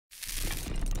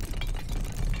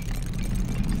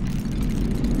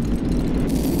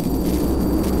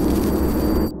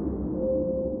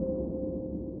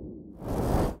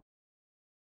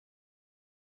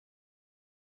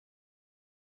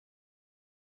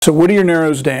So Whittier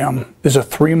Narrows Dam is a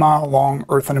 3-mile long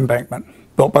earthen embankment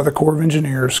built by the Corps of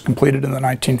Engineers, completed in the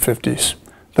 1950s.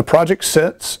 The project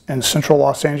sits in central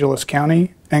Los Angeles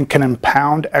County and can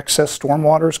impound excess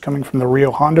stormwaters coming from the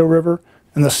Rio Hondo River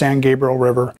and the San Gabriel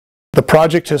River. The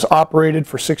project has operated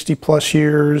for 60+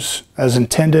 years as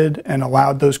intended and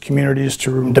allowed those communities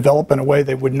to develop in a way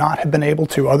they would not have been able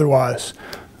to otherwise.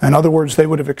 In other words, they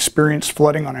would have experienced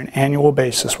flooding on an annual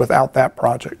basis without that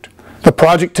project. The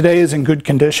project today is in good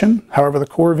condition. However, the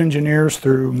Corps of Engineers,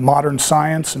 through modern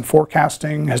science and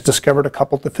forecasting, has discovered a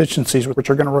couple deficiencies which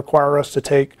are going to require us to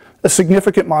take a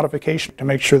significant modification to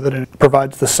make sure that it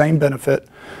provides the same benefit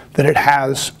that it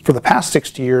has for the past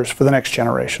 60 years for the next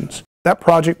generations. That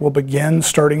project will begin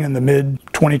starting in the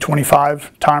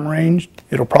mid-2025 time range.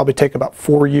 It'll probably take about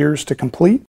 4 years to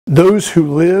complete. Those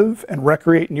who live and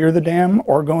recreate near the dam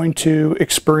are going to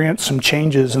experience some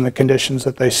changes in the conditions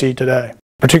that they see today.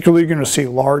 Particularly, you're going to see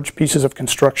large pieces of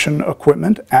construction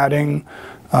equipment adding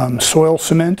soil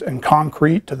cement and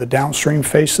concrete to the downstream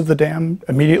face of the dam,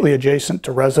 immediately adjacent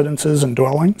to residences and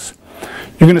dwellings.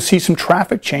 You're going to see some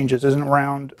traffic changes in and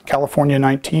around California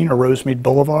 19 or Rosemead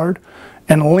Boulevard,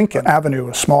 and Lincoln Avenue,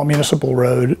 a small municipal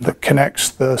road that connects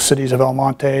the cities of El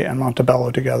Monte and Montebello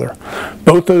together.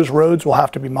 Both those roads will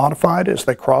have to be modified as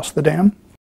they cross the dam.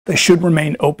 They should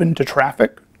remain open to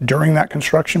traffic during that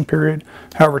construction period.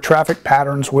 However, traffic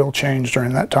patterns will change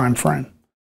during that time frame.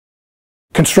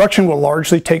 Construction will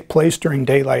largely take place during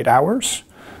daylight hours.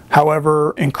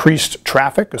 However, increased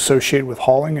traffic associated with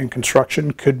hauling and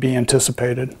construction could be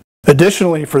anticipated.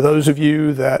 Additionally, for those of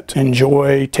you that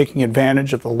enjoy taking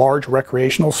advantage of the large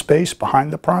recreational space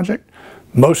behind the project,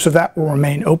 most of that will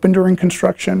remain open during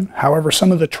construction. However,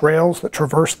 some of the trails that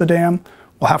traverse the dam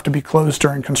will have to be closed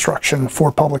during construction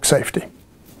for public safety.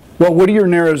 Well, Whittier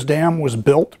Narrows Dam was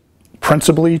built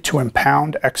principally to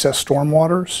impound excess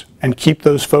stormwaters and keep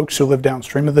those folks who live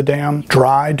downstream of the dam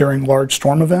dry during large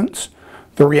storm events.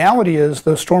 The reality is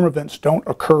those storm events don't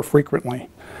occur frequently.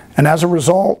 And as a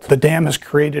result, the dam has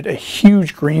created a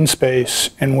huge green space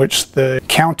in which the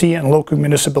county and local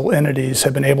municipal entities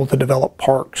have been able to develop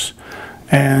parks.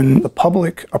 And the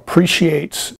public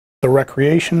appreciates the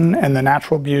recreation and the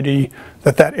natural beauty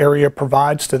that that area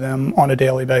provides to them on a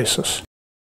daily basis.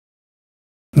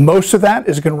 Most of that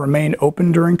is going to remain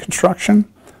open during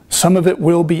construction. Some of it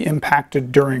will be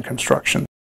impacted during construction.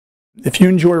 If you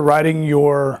enjoy riding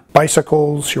your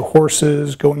bicycles, your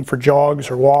horses, going for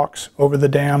jogs or walks over the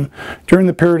dam, during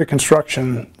the period of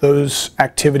construction, those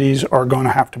activities are going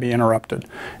to have to be interrupted.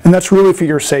 And that's really for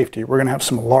your safety. We're going to have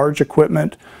some large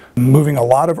equipment moving a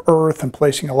lot of earth and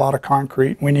placing a lot of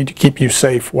concrete. We need to keep you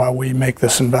safe while we make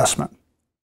this investment.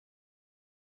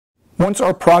 Once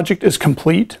our project is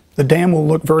complete, the dam will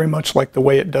look very much like the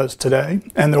way it does today,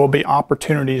 and there will be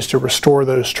opportunities to restore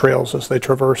those trails as they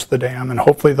traverse the dam, and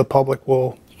hopefully the public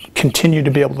will continue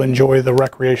to be able to enjoy the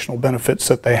recreational benefits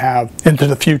that they have into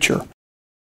the future.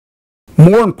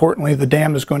 More importantly, the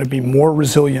dam is going to be more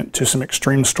resilient to some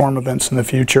extreme storm events in the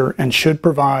future and should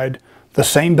provide the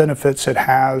same benefits it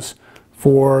has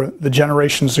for the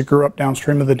generations that grew up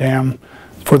downstream of the dam,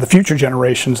 for the future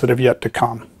generations that have yet to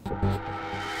come.